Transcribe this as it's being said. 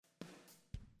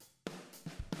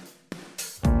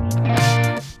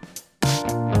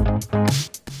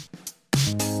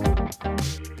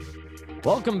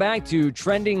Welcome back to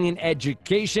Trending in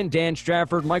Education. Dan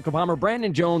Strafford, Michael Palmer,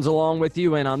 Brandon Jones along with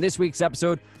you. And on this week's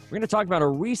episode, we're going to talk about a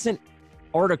recent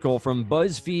article from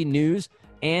BuzzFeed News.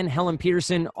 And Helen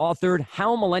Peterson authored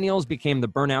How Millennials Became the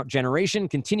Burnout Generation.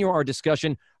 Continue our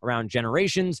discussion around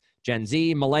generations, Gen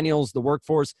Z, millennials, the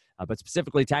workforce, but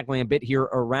specifically tackling a bit here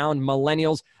around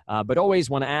millennials. But always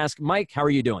want to ask, Mike, how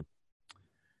are you doing?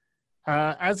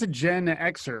 As a Gen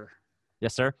Xer,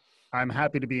 yes, sir. I'm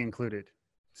happy to be included.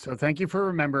 So thank you for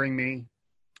remembering me.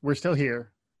 We're still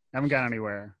here. Haven't gone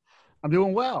anywhere. I'm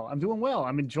doing well.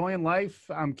 I'm enjoying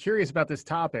life. I'm curious about this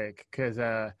topic because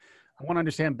I want to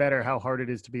understand better how hard it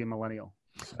is to be a millennial.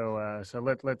 So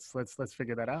let's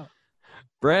figure that out.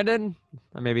 Brandon,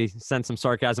 I maybe sense some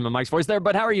sarcasm in Mike's voice there,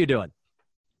 but how are you doing?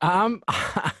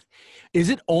 Is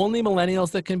it only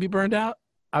millennials that can be burned out?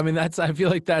 I mean, I feel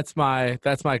like that's my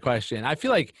question. I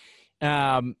feel like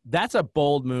that's a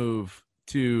bold move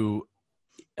to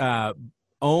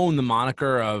own the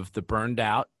moniker of the burned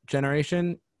out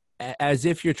generation, as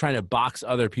if you're trying to box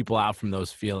other people out from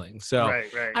those feelings. So,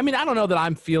 right. I mean, I don't know that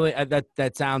I'm feeling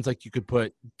that sounds like you could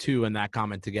put two in that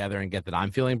comment together and get that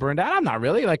I'm feeling burned out. I'm not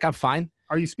really. Like, I'm fine.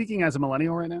 Are you speaking as a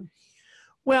millennial right now?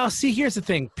 Well, see, here's the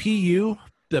thing.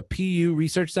 The PU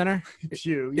Research Center.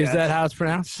 Pew. Is that how it's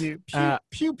pronounced?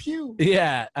 Pew.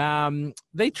 Yeah.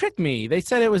 They tricked me. They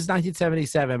said it was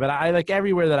 1977, but I like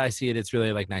everywhere that I see it, it's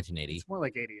really like 1980. It's more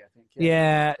like 80, I think.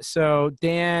 Yeah. So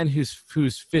Dan, who's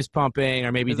fist pumping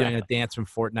or maybe doing a dance from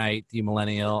Fortnite, the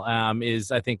millennial, is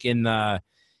I think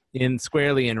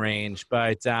squarely in range.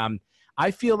 But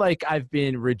I feel like I've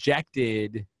been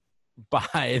rejected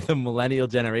by the millennial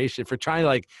generation for trying to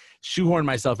like shoehorn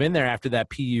myself in there after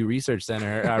that PU Research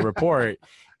Center report.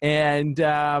 And,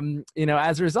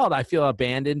 as a result, I feel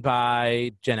abandoned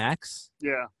by Gen X.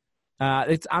 Yeah.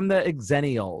 I'm the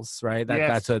Xennials, right?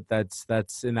 Yes.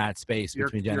 That's in that space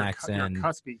between Gen X and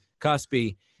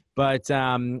cuspy. But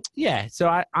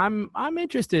so I'm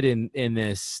interested in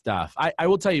this stuff. I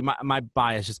will tell you my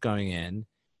bias just going in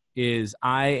is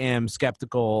I am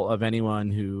skeptical of anyone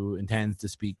who intends to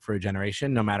speak for a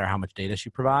generation, no matter how much data she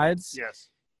provides. Yes.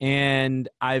 And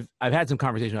I've had some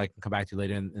conversation I can come back to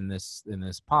later in this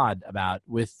pod about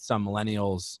with some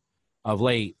millennials of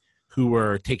late who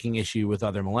were taking issue with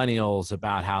other millennials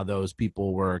about how those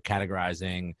people were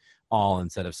categorizing all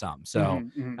instead of some. So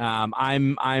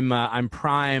I'm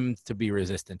primed to be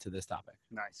resistant to this topic.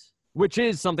 Nice. Which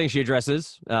is something she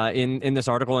addresses in this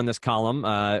article, in this column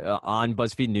on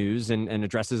BuzzFeed News, and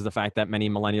addresses the fact that many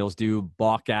millennials do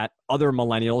balk at other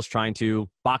millennials trying to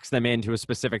box them into a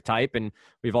specific type. And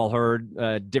we've all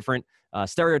heard different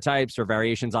stereotypes or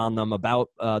variations on them about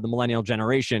the millennial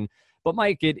generation. But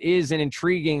Mike, it is an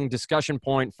intriguing discussion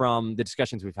point from the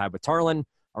discussions we've had with Tarlin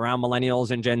around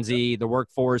millennials and Gen Z, the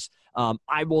workforce.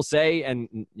 I will say, and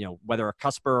whether a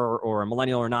cusper or a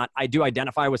millennial or not, I do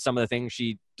identify with some of the things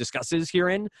she discusses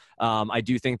herein. I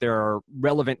do think there are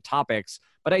relevant topics,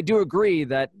 but I do agree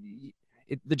that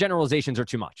the generalizations are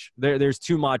too much. There's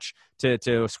too much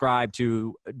to ascribe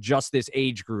to just this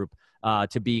age group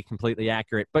to be completely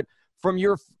accurate. But from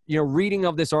your reading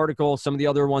of this article, some of the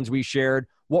other ones we shared,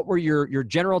 what were your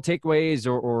general takeaways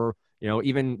or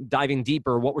even diving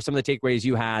deeper, what were some of the takeaways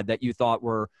you had that you thought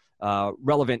were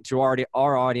relevant to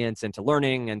our audience and to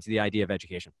learning and to the idea of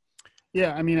education?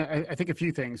 Yeah, I mean, I think a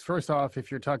few things. First off,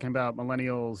 if you're talking about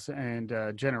millennials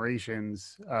and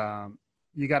generations,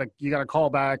 you got to call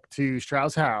back to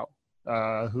Strauss-Howe,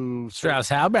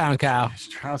 Strauss-Howe, brown cow.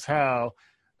 Strauss-Howe,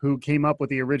 who came up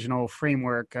with the original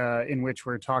framework in which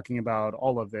we're talking about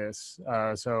all of this.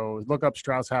 So look up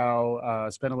Strauss-Howe,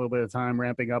 spend a little bit of time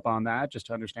ramping up on that just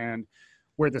to understand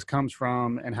where this comes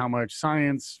from and how much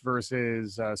science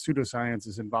versus pseudoscience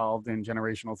is involved in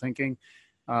generational thinking.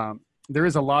 There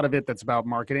is a lot of it that's about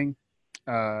marketing,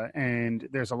 and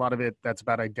there's a lot of it that's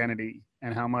about identity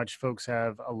and how much folks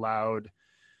have allowed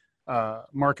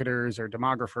marketers or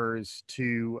demographers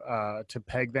to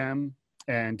peg them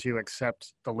and to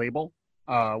accept the label,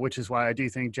 which is why I do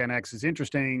think Gen X is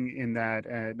interesting in that,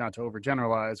 not to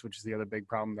overgeneralize, which is the other big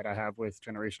problem that I have with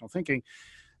generational thinking.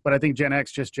 But I think Gen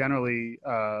X just generally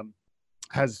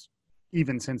has,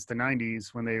 even since the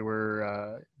 90s when they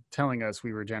were telling us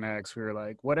we were Gen X, we were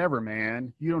like, whatever,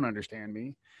 man, you don't understand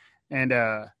me. And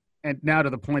now to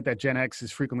the point that Gen X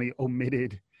is frequently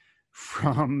omitted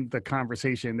from the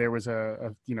conversation. There was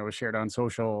a shared on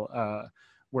social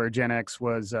where Gen X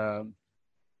was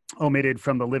omitted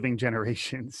from the living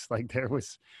generations. Like there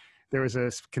was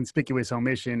a conspicuous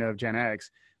omission of Gen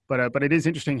X. But it is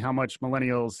interesting how much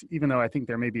millennials, even though I think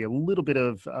there may be a little bit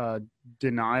of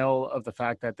denial of the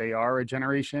fact that they are a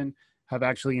generation, have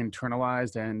actually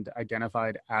internalized and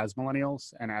identified as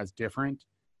millennials and as different,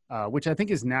 which I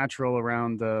think is natural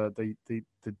around the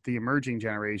emerging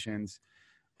generations.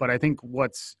 But I think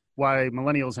why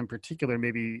millennials in particular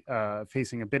may be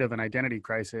facing a bit of an identity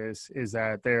crisis is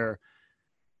that they're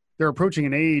approaching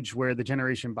an age where the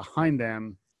generation behind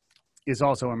them is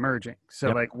also emerging. So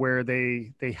like where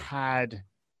they had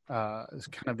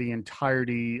kind of the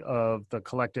entirety of the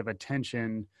collective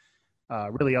attention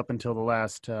really up until the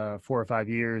last 4 or 5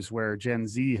 years, where Gen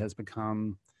Z has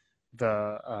become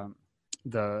the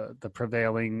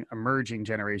prevailing emerging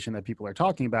generation that people are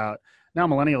talking about. Now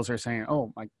millennials are saying,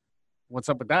 oh, my, what's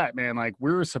up with that, man? Like,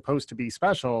 we're supposed to be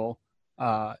special.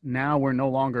 Now we're no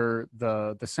longer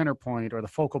the center point or the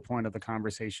focal point of the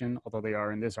conversation, although they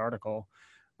are in this article.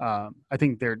 I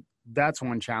think that's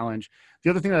one challenge. The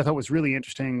other thing that I thought was really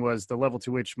interesting was the level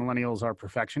to which millennials are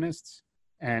perfectionists,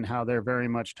 and how they're very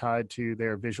much tied to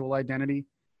their visual identity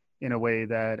in a way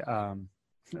that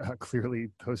clearly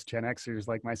those Gen Xers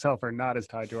like myself are not as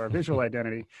tied to our visual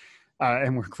identity.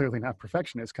 And we're clearly not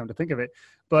perfectionists, come to think of it.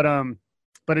 But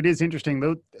it is interesting,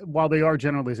 though, while they are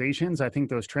generalizations, I think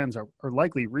those trends are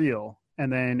likely real.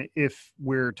 And then if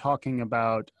we're talking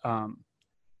about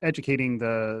educating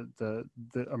the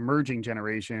emerging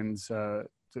generations,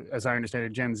 as I understand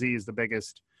it, Gen Z is the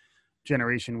biggest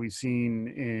generation we've seen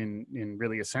in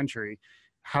really a century.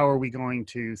 How are we going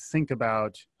to think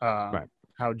about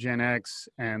how Gen X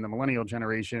and the millennial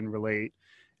generation relate?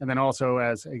 And then also,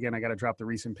 as again, I got to drop the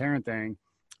recent parent thing,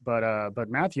 but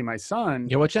Matthew, my son,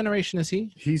 Yeah, what generation is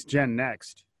he? he's Gen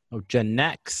Next. Oh, Gen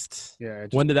Next. Yeah.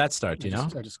 When did that start? Do you know?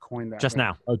 I just coined that Just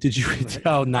now. Oh, did you?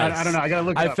 Oh, nice. I don't know. I gotta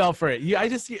look. It I up. fell for it.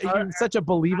 You're such a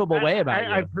believable way about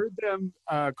you. I've heard them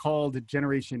called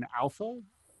Generation Alpha,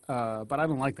 but I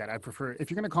don't like that. I prefer,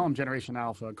 if you're going to call them Generation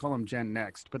Alpha, call them Gen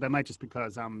Next. But that might just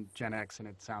because I'm Gen X and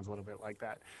it sounds a little bit like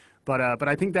that. But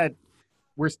I think that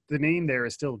the name there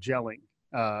is still gelling.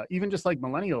 Even just like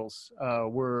millennials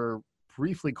were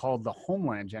briefly called the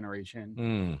Homeland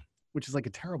Generation, which is like a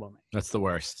terrible name. That's the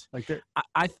worst. Like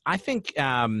I think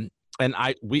and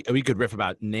we could riff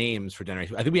about names for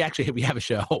generation. I think we have a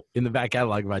show in the back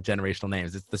catalog about generational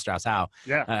names. It's the Strauss Howe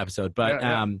episode. But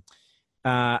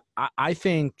I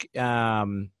think a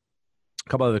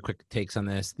couple other quick takes on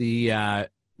this. The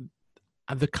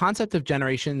concept of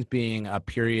generations being a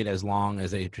period as long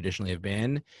as they traditionally have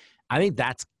been, I think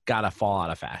that's got to fall out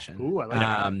of fashion. Ooh, I like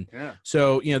that. Yeah.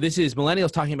 So, this is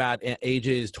millennials talking about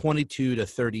ages 22 to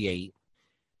 38.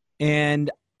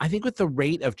 And I think with the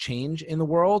rate of change in the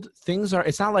world,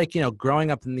 it's not like,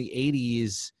 growing up in the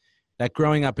 80s, that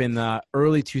growing up in the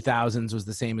early 2000s was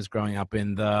the same as growing up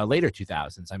in the later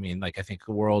 2000s. I mean, like, I think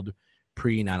the world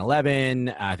pre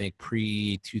 9/11, I think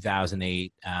pre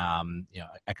 2008,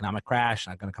 economic crash.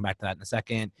 I'm going to come back to that in a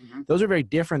second. Mm-hmm. Those are very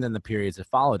different than the periods that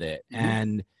followed it. Mm-hmm.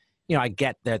 And, I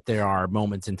get that there are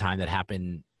moments in time that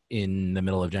happen in the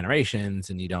middle of generations,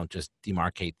 and you don't just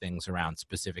demarcate things around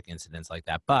specific incidents like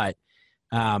that. But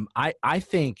I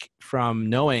think from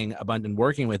knowing and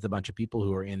working with a bunch of people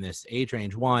who are in this age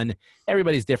range, one,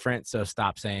 everybody's different, so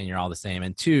stop saying you're all the same.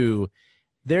 And two,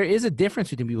 there is a difference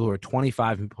between people who are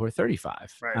 25 and people who are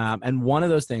 35. Right. And one of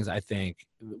those things, I think,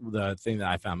 the thing that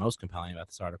I found most compelling about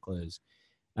this article is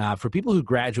for people who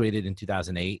graduated in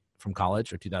 2008 from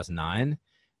college or 2009,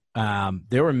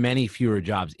 there were many fewer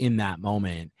jobs in that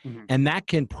moment. Mm-hmm. And that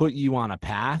can put you on a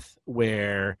path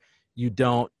where you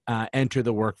don't enter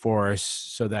the workforce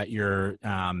so that your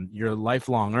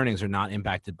lifelong earnings are not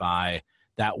impacted by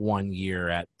that 1 year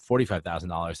at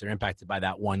 $45,000. They're impacted by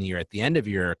that 1 year at the end of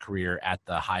your career at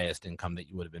the highest income that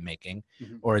you would have been making.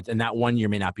 Mm-hmm. And that 1 year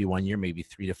may not be 1 year, maybe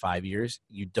 3 to 5 years.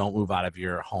 You don't move out of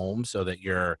your home so that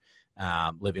you're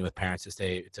living with parents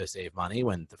to save money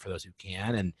for those who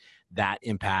can, and that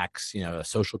impacts a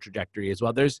social trajectory as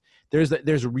well. There's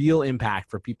real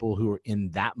impact for people who are in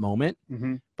that moment,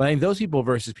 mm-hmm. but I think those people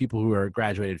versus people who are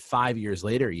graduated 5 years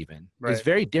later even is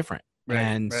very different.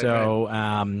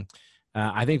 I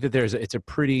think that it's a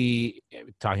pretty,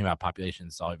 talking about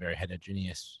populations, it's all very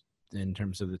heterogeneous in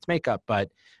terms of its makeup, but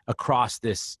across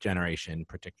this generation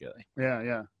particularly.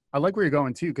 Yeah. I like where you're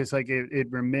going too, because like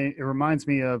it reminds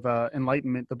me of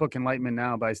Enlightenment, the book Enlightenment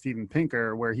Now by Steven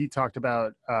Pinker, where he talked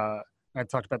about, I've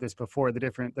talked about this before, the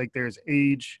different, like there's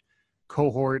age,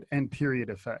 cohort, and period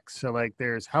effects. So like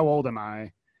there's how old am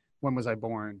I? When was I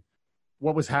born?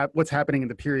 What's happening in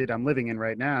the period I'm living in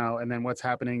right now? And then what's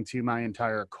happening to my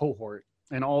entire cohort?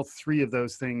 And all three of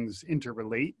those things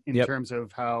interrelate in terms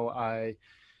of how I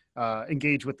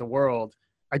engage with the world.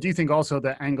 I do think also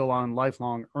the angle on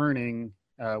lifelong earning,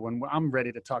 when I'm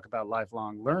ready to talk about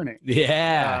lifelong learning,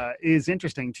 is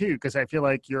interesting too, because I feel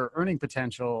like your earning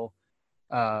potential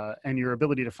and your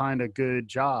ability to find a good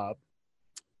job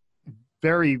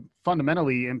very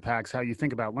fundamentally impacts how you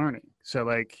think about learning. So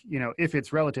like, if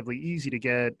it's relatively easy to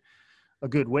get a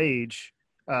good wage,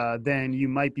 then you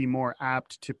might be more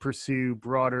apt to pursue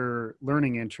broader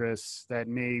learning interests that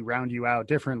may round you out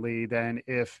differently than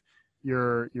if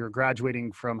you're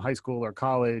graduating from high school or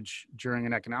college during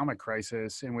an economic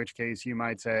crisis, in which case you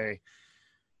might say,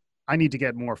 I need to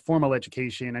get more formal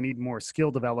education. I need more skill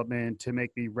development to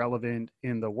make me relevant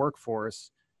in the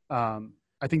workforce.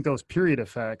 I think those period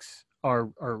effects are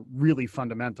really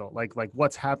fundamental, like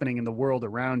what's happening in the world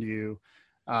around you.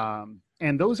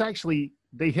 And those actually,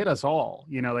 they hit us all,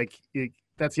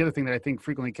 that's the other thing that I think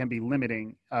frequently can be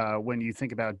limiting when you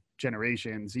think about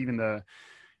generations. Even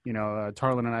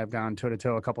Tarlin and I have gone toe to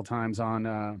toe a couple times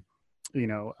on,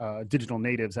 digital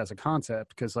natives as a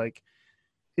concept, because like,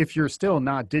 if you're still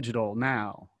not digital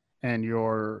now and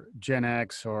you're Gen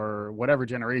X or whatever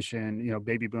generation,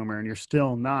 baby boomer, and you're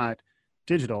still not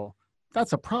digital,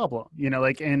 that's a problem,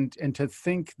 and to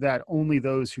think that only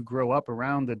those who grow up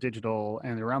around the digital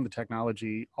and around the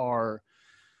technology are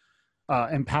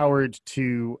empowered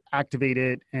to activate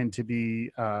it and to be,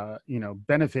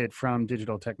 benefit from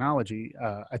digital technology.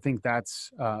 I think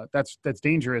that's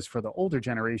dangerous for the older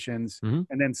generations. Mm-hmm.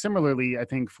 And then similarly, I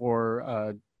think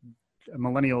for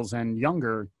millennials and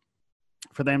younger,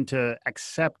 for them to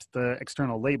accept the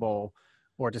external label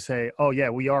or to say, oh yeah,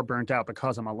 we are burnt out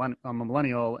because I'm a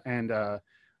millennial, and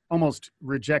almost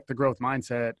reject the growth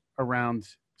mindset around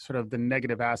sort of the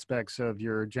negative aspects of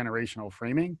your generational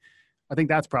framing. I think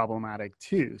that's problematic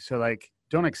too. So like,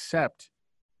 don't accept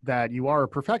that you are a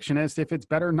perfectionist if it's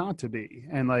better not to be.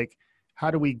 And like,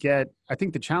 how do we I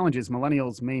think the challenge is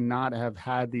millennials may not have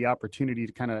had the opportunity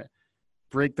to kind of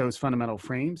break those fundamental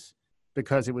frames,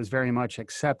 because it was very much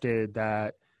accepted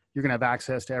that you're going to have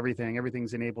access to everything.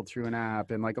 Everything's enabled through an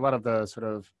app. And like a lot of the sort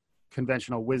of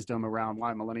conventional wisdom around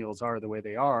why millennials are the way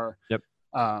they are. Yep.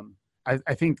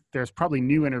 I think there's probably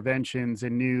new interventions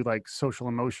and new like social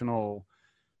emotional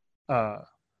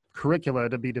curricula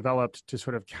to be developed to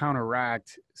sort of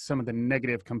counteract some of the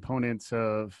negative components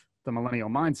of the millennial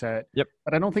mindset. Yep.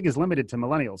 But I don't think is limited to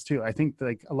millennials too. I think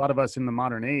like a lot of us in the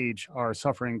modern age are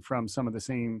suffering from some of the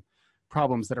same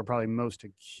problems that are probably most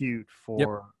acute for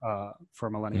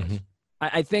millennials. Mm-hmm.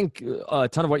 I think a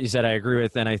ton of what you said I agree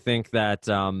with, and I think that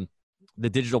the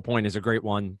digital point is a great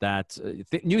one, that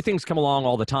new things come along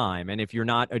all the time, and if you're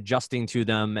not adjusting to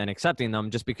them and accepting them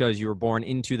just because you were born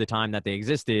into the time that they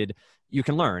existed, you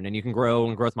can learn and you can grow.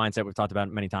 And growth mindset, we've talked about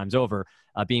many times over.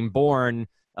 Being born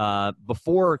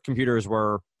before computers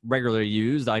were regularly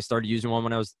used, I started using one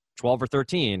when I was 12 or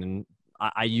 13, and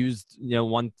I used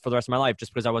one for the rest of my life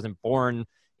just because I wasn't born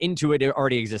into it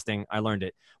already existing. I learned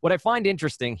it. What I find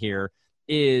interesting here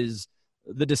is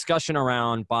the discussion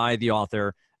around by the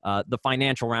author, the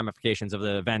financial ramifications of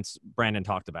the events Brandon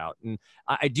talked about. And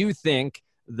I do think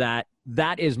that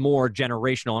is more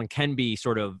generational and can be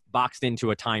sort of boxed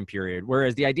into a time period.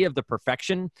 Whereas the idea of the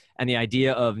perfection and the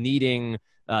idea of needing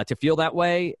to feel that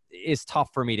way is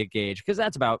tough for me to gauge, because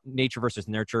that's about nature versus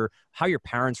nurture, how your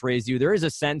parents raised you. There is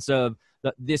a sense of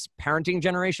this parenting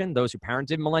generation, those who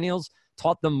parented millennials,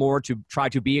 taught them more to try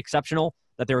to be exceptional,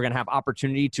 that they were going to have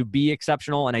opportunity to be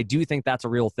exceptional. And I do think that's a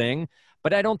real thing,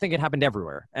 but I don't think it happened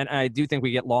everywhere. And I do think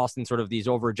we get lost in sort of these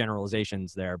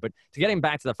overgeneralizations there. But to getting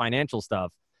back to the financial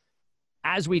stuff,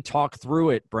 as we talk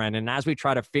through it, Brandon, as we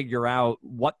try to figure out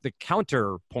what the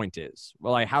counterpoint is,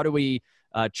 well, like, how do we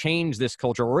change this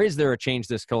culture, or is there a change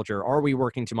this culture? Are we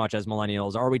working too much as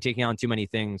millennials? Are we taking on too many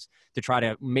things to try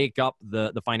to make up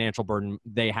the financial burden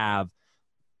they have,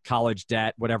 college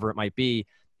debt, whatever it might be?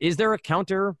 Is there a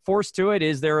counter force to it?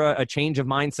 Is there a change of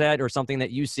mindset or something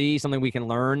that you see, something we can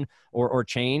learn or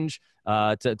change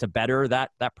to better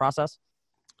that process?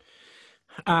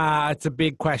 It's a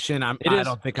big question. I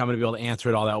don't think I'm going to be able to answer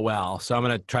it all that well. So I'm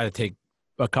going to try to take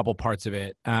a couple parts of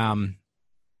it.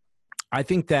 I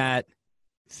think that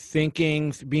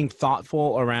being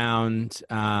thoughtful around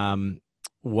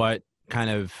what kind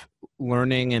of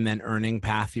learning and then earning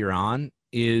path you're on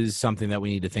is something that we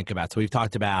need to think about. So we've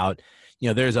talked about,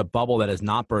 there's a bubble that has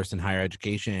not burst in higher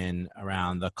education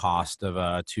around the cost of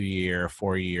a 2-year,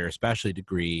 4-year, especially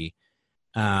degree.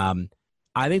 I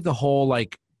think the whole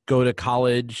go to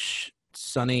college,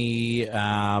 Sunny,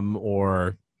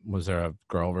 or was there a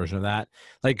girl version of that?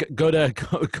 Go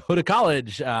to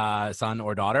college, son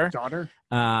or daughter.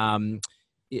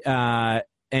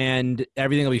 And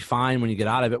everything will be fine when you get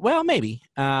out of it. Well, maybe.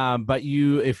 But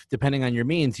if depending on your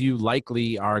means, you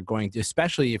likely are going to,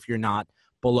 especially if you're not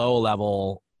below a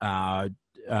level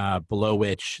below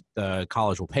which the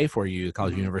college will pay for you, the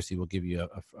college university will give you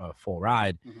a full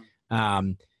ride.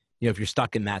 If you're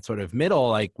stuck in that sort of middle,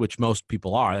 like which most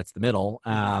people are, that's the middle.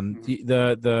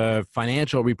 The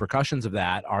financial repercussions of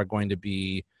that are going to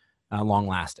be long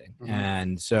lasting.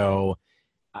 And so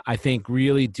I think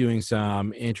really doing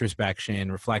some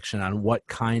introspection, reflection on what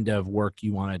kind of work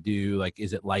you want to do. Like,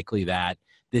 is it likely that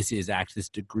this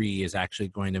degree is actually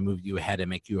going to move you ahead and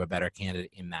make you a better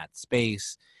candidate in that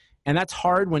space? And that's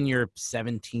hard when you're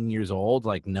 17 years old,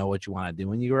 like know what you want to do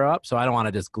when you grow up. So I don't want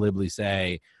to just glibly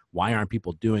say, why aren't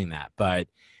people doing that? But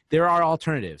there are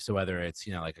alternatives. So whether it's,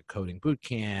 like a coding boot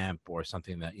camp or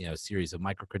something that, a series of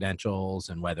micro-credentials,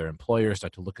 and whether employers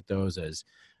start to look at those as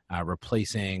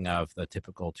replacing of the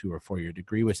typical 2 or 4 year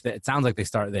degree, which it sounds like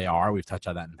they are. We've touched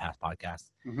on that in past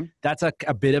podcasts. That's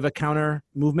a bit of a counter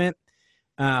movement.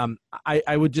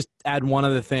 I would just add one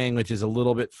other thing, which is a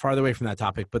little bit farther away from that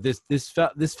topic, but this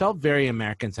felt very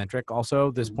American centric.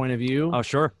 Also, this point of view. Oh,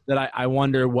 sure. That I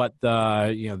wonder what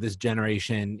this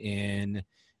generation in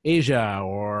Asia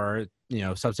or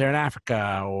Sub-Saharan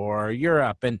Africa or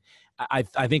Europe, and I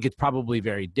think it's probably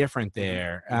very different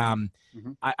there.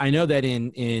 I know that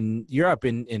in Europe,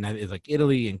 in like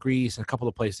Italy and Greece and a couple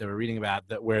of places that we're reading about,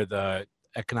 that where the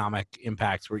economic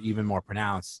impacts were even more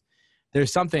pronounced.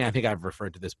 There's something, I think I've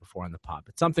referred to this before in the pod,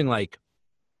 but something like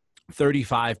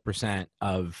 35%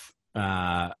 of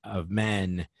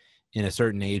men in a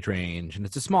certain age range, and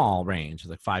it's a small range, it's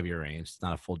like 5-year range, it's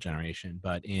not a full generation,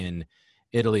 but in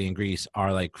Italy and Greece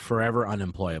are like forever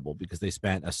unemployable because they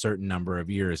spent a certain number of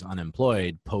years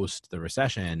unemployed post the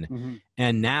recession.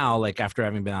 And now, like after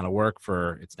having been out of work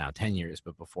for, it's now 10 years,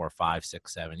 but before 5,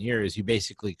 6, 7 years, you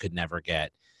basically could never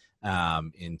get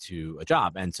into a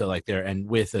job. And so like and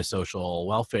with a social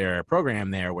welfare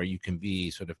program there where you can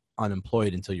be sort of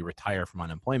unemployed until you retire from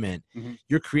unemployment,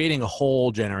 you're creating a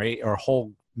whole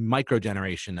micro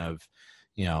generation of,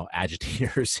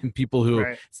 agitators and people who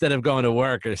instead of going to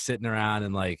work are sitting around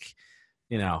and like,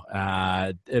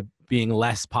 being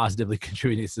less positively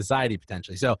contributing to society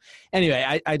potentially. So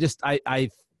anyway, I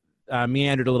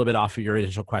meandered a little bit off of your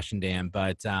initial question, Dan,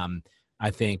 but I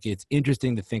think it's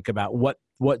interesting to think about what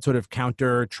sort of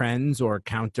counter trends or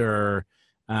counter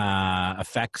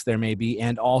effects there may be,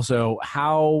 and also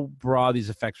how broad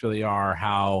these effects really are,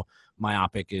 how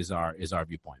myopic is our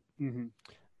viewpoint.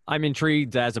 I'm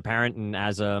intrigued as a parent and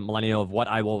as a millennial of what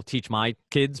I will teach my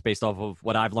kids based off of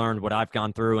what I've learned, what I've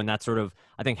gone through, and that's sort of,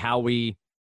 I think, how we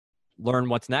learn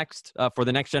what's next for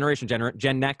the next generation,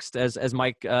 Gen Next, as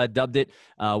Mike dubbed it.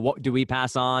 What do we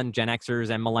pass on, Gen Xers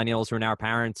and millennials who are now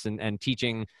parents and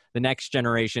teaching the next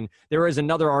generation? There is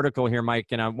another article here, Mike,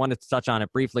 and I wanted to touch on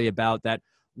it briefly about that.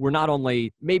 We're not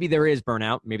only, maybe there is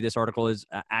burnout, maybe this article is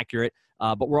accurate,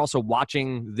 but we're also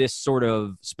watching this sort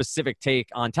of specific take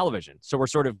on television. So we're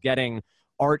sort of getting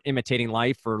art imitating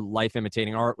life or life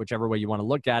imitating art, whichever way you want to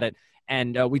look at it.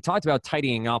 And we talked about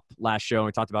tidying up last show.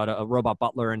 We talked about a robot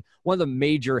butler. And one of the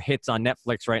major hits on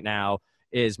Netflix right now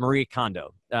is Marie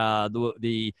Kondo,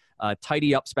 the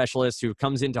tidy up specialist who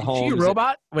comes into homes. Is she a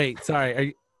robot? Wait,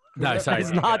 sorry. No, sorry.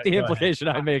 It's not the implication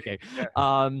I'm making.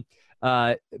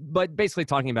 But basically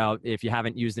talking about if you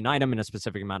haven't used an item in a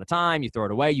specific amount of time, you throw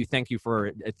it away, you thank it for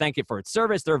its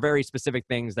service. There are very specific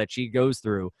things that she goes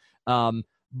through.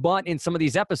 But in some of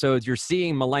these episodes, you're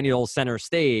seeing millennials center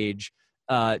stage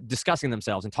discussing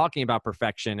themselves and talking about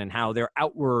perfection and how their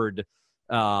outward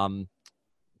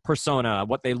persona,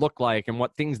 what they look like and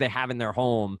what things they have in their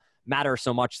home matter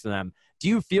so much to them. Do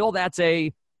you feel that's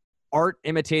a art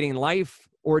imitating life,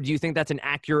 or do you think that's an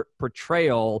accurate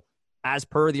portrayal as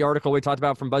per the article we talked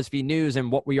about from BuzzFeed News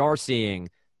and what we are seeing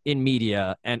in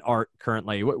media and art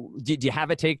currently? Do you have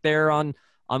a take there on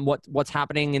what's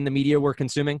happening in the media we're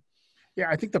consuming? Yeah,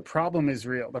 I think the problem is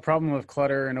real. The problem of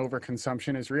clutter and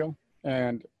overconsumption is real.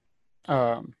 And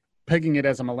pegging it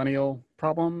as a millennial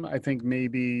problem, I think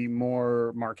maybe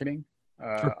more marketing,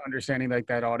 understanding like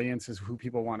that audience is who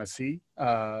people want to see.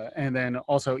 And then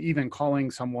also even calling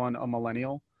someone a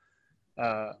millennial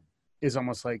is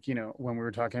almost like, when we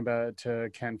were talking about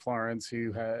Ken Florence,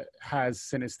 who has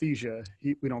synesthesia,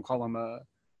 we don't call him a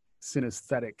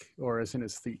synesthetic or a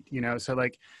synesthete, so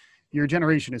like your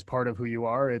generation is part of who you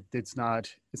are. It's not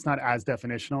as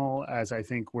definitional as I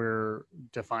think we're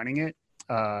defining it.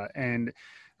 And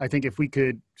I think if we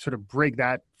could sort of break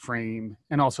that frame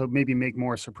and also maybe make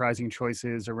more surprising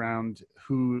choices around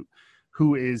who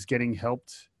is getting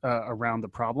helped around the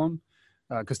problem.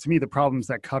 Because to me, the problems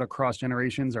that cut across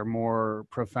generations are more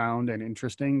profound and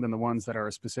interesting than the ones that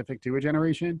are specific to a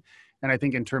generation. And I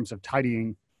think in terms of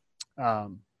tidying,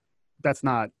 that's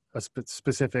not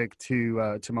specific to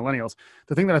millennials.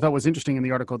 The thing that I thought was interesting in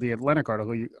the article, the Atlantic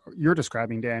article you're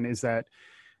describing, Dan, is that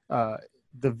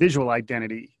the visual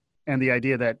identity and the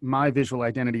idea that my visual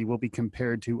identity will be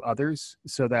compared to others,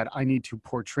 so that I need to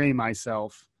portray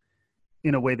myself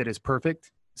in a way that is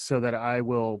perfect so that I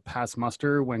will pass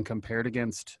muster when compared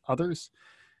against others.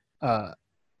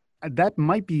 That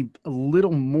might be a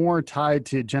little more tied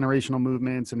to generational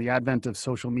movements and the advent of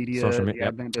social media, the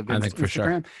advent of Instagram.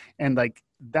 Sure. And like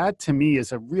that to me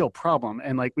is a real problem.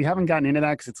 And like, we haven't gotten into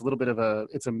that because it's a little bit of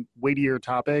it's a weightier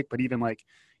topic, but even like,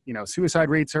 suicide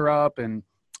rates are up, and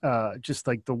just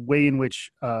like the way in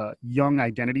which young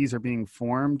identities are being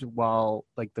formed, while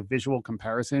like the visual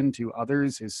comparison to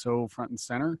others is so front and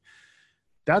center.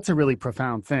 That's a really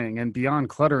profound thing. And beyond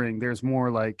cluttering, there's more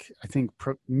like, I think,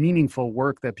 meaningful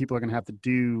work that people are going to have to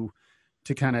do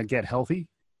to kind of get healthy.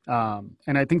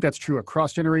 And I think that's true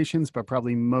across generations, but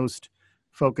probably most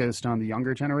focused on the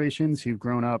younger generations who've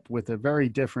grown up with a very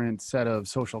different set of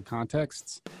social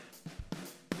contexts.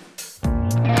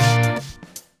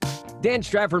 Dan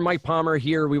Stratford, Mike Palmer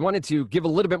here. We wanted to give a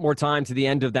little bit more time to the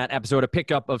end of that episode, a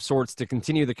pickup of sorts to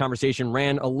continue the conversation.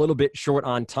 Ran a little bit short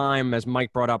on time, as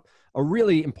Mike brought up a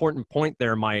really important point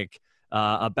there, Mike,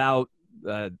 about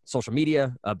social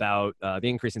media, about the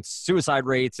increase in suicide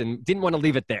rates, and didn't want to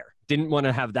leave it there. Didn't want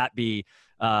to have that be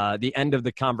the end of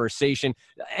the conversation.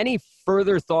 Any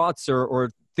further thoughts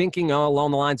or thinking along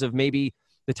the lines of maybe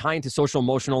the tie into social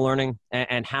emotional learning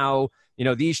and how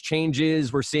these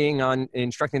changes we're seeing on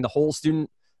instructing the whole student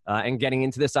and getting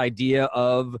into this idea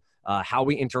of how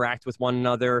we interact with one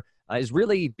another is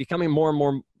really becoming more and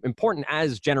more important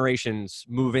as generations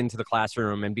move into the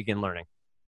classroom and begin learning.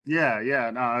 Yeah.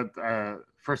 No,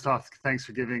 first off, thanks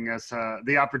for giving us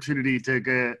the opportunity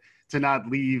to not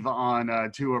leave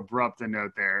on too abrupt a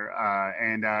note there.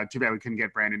 And too bad we couldn't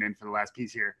get Brandon in for the last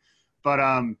piece here.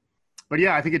 But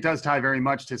yeah, I think it does tie very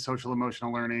much to social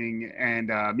emotional learning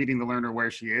and meeting the learner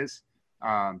where she is.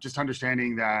 Just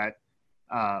understanding that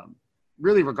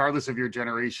really, regardless of your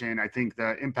generation, I think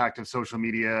the impact of social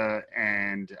media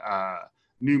and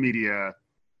new media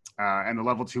and the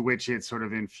level to which it's sort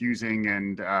of infusing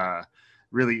and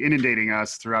really inundating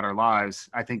us throughout our lives,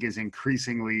 I think is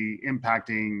increasingly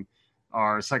impacting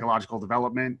our psychological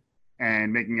development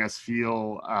and making us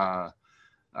feel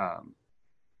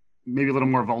maybe a little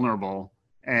more vulnerable.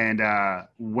 And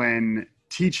when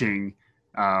teaching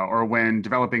or when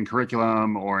developing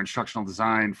curriculum or instructional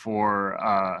design for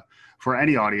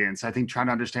any audience, I think trying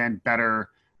to understand better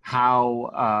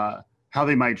how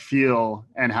they might feel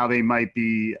and how they might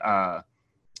be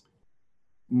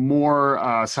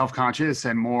more self-conscious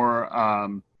and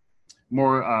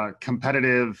more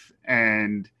competitive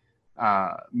and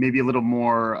maybe a little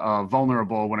more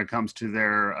vulnerable when it comes to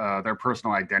their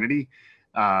personal identity.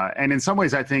 And in some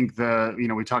ways, I think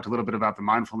we talked a little bit about the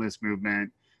mindfulness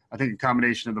movement. I think a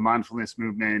combination of the mindfulness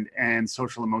movement and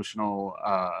social emotional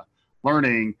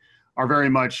learning are very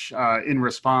much in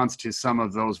response to some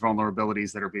of those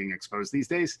vulnerabilities that are being exposed these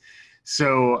days.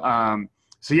 So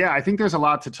yeah, I think there's a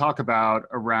lot to talk about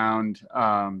around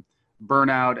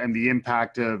burnout and the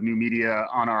impact of new media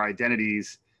on our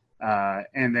identities,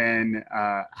 and then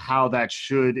how that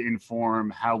should inform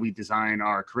how we design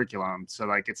our curriculum. So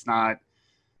like, it's not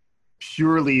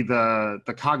purely the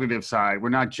cognitive side. We're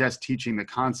not just teaching the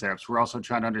concepts. We're also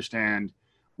trying to understand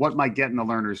what might get in the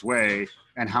learner's way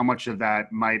and how much of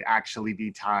that might actually be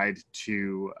tied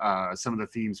to some of the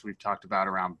themes we've talked about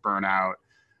around burnout.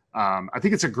 I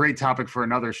think it's a great topic for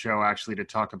another show, actually, to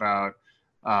talk about.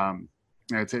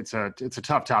 It's a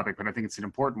tough topic, but I think it's an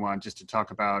important one, just to talk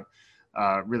about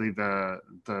really the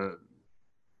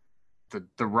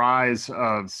rise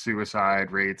of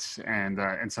suicide rates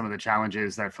and some of the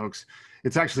challenges that folks.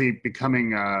 It's actually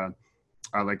becoming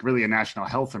like really a national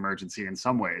health emergency in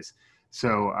some ways.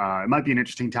 So it might be an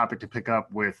interesting topic to pick up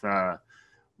with a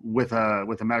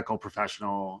medical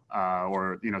professional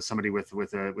or somebody with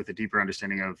a deeper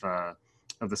understanding of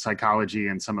the psychology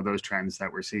and some of those trends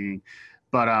that we're seeing.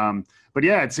 But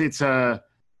yeah, it's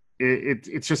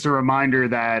just a reminder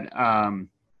that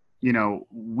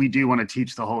we do want to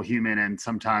teach the whole human, and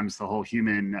sometimes the whole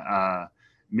human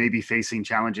may be facing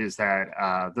challenges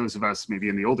that those of us maybe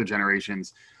in the older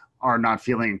generations are not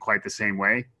feeling quite the same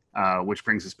way, which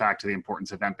brings us back to the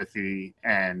importance of empathy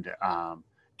and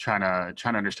trying to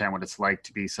understand what it's like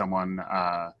to be someone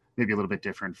maybe a little bit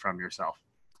different from yourself.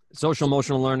 Social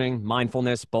emotional learning,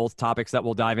 mindfulness, both topics that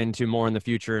we'll dive into more in the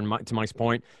future. And to Mike's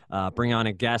point, bring on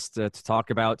a guest to talk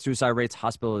about suicide rates,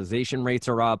 hospitalization rates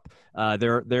are up.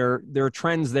 There are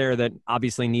trends there that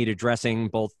obviously need addressing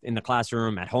both in the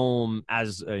classroom, at home,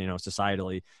 as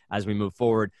societally as we move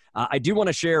forward. I do want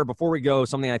to share before we go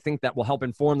something I think that will help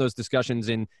inform those discussions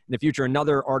in the future.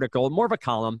 Another article, more of a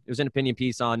column. It was an opinion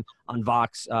piece on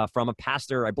Vox from a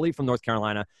pastor, I believe from North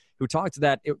Carolina, who talked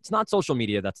that it's not social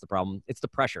media that's the problem. It's the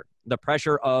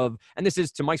pressure of, and this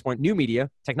is to Mike's point, new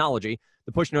media, technology,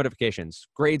 the push notifications.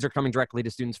 Grades are coming directly to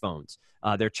students' phones.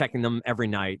 They're checking them every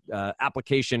night.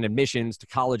 Application admissions to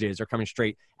colleges are coming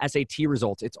straight. SAT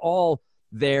results. It's all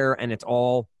there and it's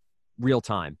all real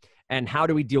time. And how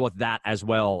do we deal with that as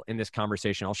well in this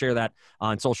conversation? I'll share that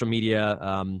on social media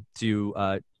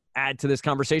to add to this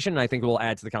conversation. And I think we'll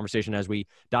add to the conversation as we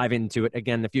dive into it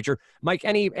again in the future. Mike,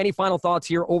 any final thoughts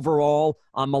here overall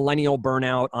on millennial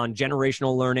burnout, on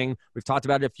generational learning? We've talked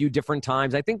about it a few different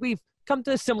times. I think we've come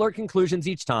to similar conclusions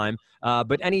each time.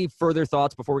 But any further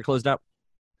thoughts before we close it out?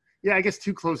 Yeah, I guess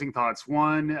two closing thoughts.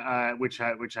 One, which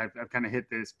I've kind of hit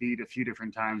this beat a few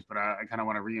different times, but I kind of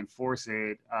want to reinforce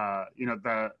it.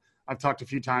 I've talked a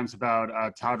few times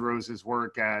about Todd Rose's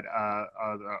work at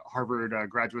the Harvard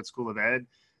Graduate School of Ed,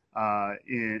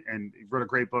 and he wrote a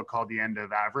great book called The End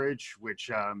of Average,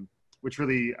 which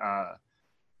really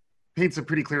paints a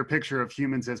pretty clear picture of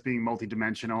humans as being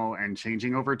multidimensional and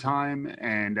changing over time,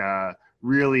 and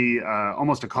really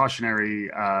almost a cautionary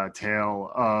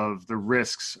tale of the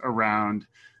risks around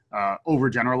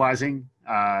overgeneralizing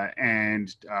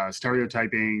and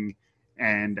stereotyping,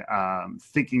 and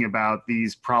thinking about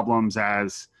these problems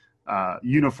as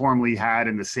uniformly had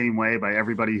in the same way by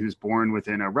everybody who's born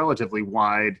within a relatively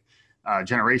wide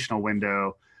generational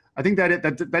window. I think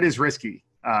that is risky.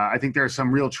 I think there are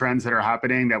some real trends that are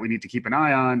happening that we need to keep an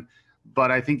eye on,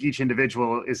 but I think each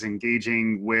individual is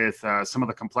engaging with some of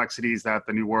the complexities that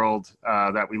the new world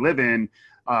that we live in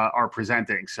are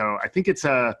presenting. So I think it's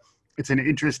an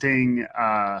interesting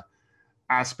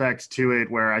aspect to it,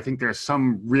 where I think there's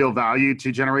some real value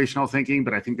to generational thinking,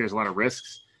 but I think there's a lot of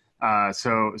risks.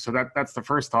 So that's the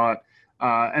first thought.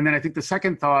 And then I think the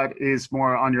second thought is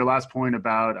more on your last point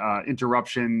about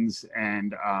interruptions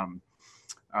and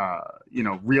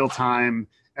real time,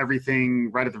 everything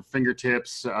right at the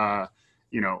fingertips.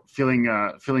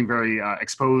 Feeling very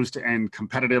exposed and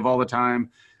competitive all the time.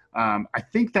 I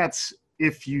think that's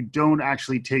if you don't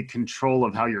actually take control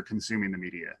of how you're consuming the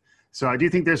media. So I do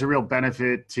think there's a real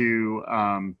benefit to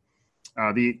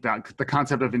the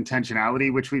concept of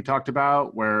intentionality, which we've talked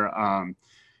about, where,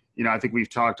 I think we've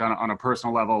talked on a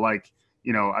personal level, like,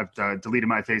 I've deleted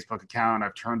my Facebook account.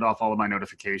 I've turned off all of my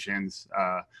notifications.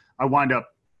 I wind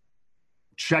up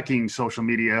checking social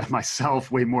media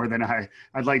myself way more than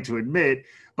I'd like to admit,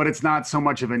 but it's not so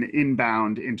much of an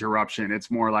inbound interruption. It's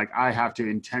more like I have to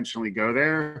intentionally go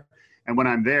there. And when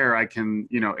I'm there, I can,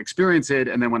 experience it.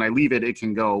 And then when I leave it, it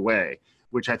can go away,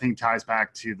 which I think ties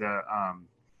back to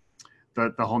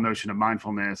the whole notion of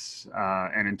mindfulness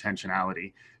and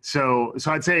intentionality. So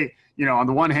I'd say, on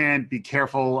the one hand, be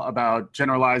careful about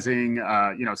generalizing,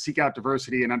 seek out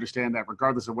diversity and understand that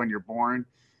regardless of when you're born,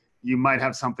 you might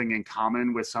have something in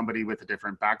common with somebody with a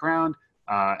different background.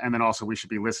 And then also we should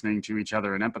be listening to each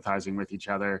other and empathizing with each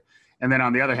other. And then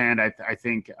on the other hand, I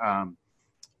think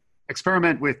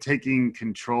experiment with taking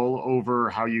control over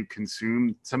how you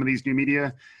consume some of these new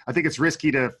media. I think it's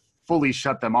risky to fully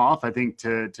shut them off. I think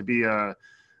to be a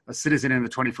citizen in the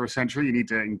 21st century, you need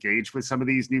to engage with some of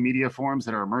these new media forms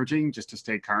that are emerging just to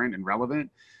stay current and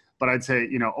relevant. But I'd say,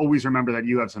 always remember that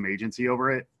you have some agency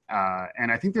over it.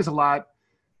 And I think there's a lot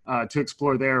to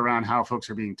explore there around how folks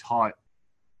are being taught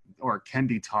or can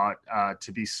be taught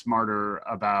to be smarter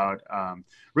about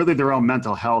really their own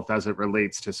mental health as it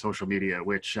relates to social media,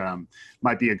 which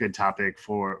might be a good topic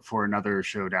for another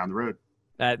show down the road.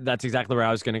 That's exactly where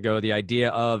I was going to go. The idea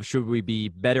of, should we be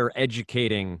better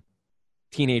educating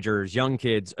teenagers, young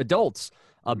kids, adults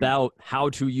about how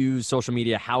to use social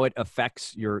media, how it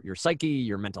affects your psyche,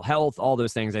 your mental health, all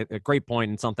those things. A great point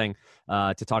and something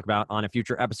to talk about on a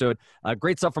future episode.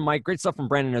 Great stuff from Mike. Great stuff from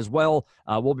Brandon as well.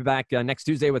 We'll be back next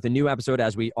Tuesday with a new episode,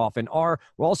 as we often are.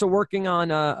 We're also working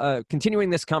on continuing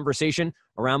this conversation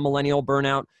around millennial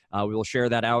burnout. We will share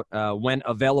that out when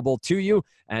available to you.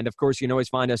 And of course, you can always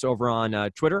find us over on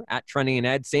Twitter at Trending in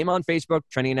Ed. Same on Facebook,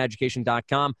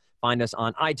 trendingineducation.com. Find us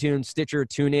on iTunes, Stitcher,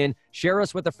 TuneIn. Share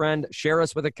us with a friend. Share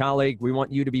us with a colleague. We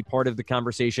want you to be part of the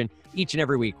conversation each and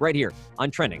every week right here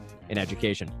on Trending in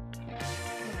Education.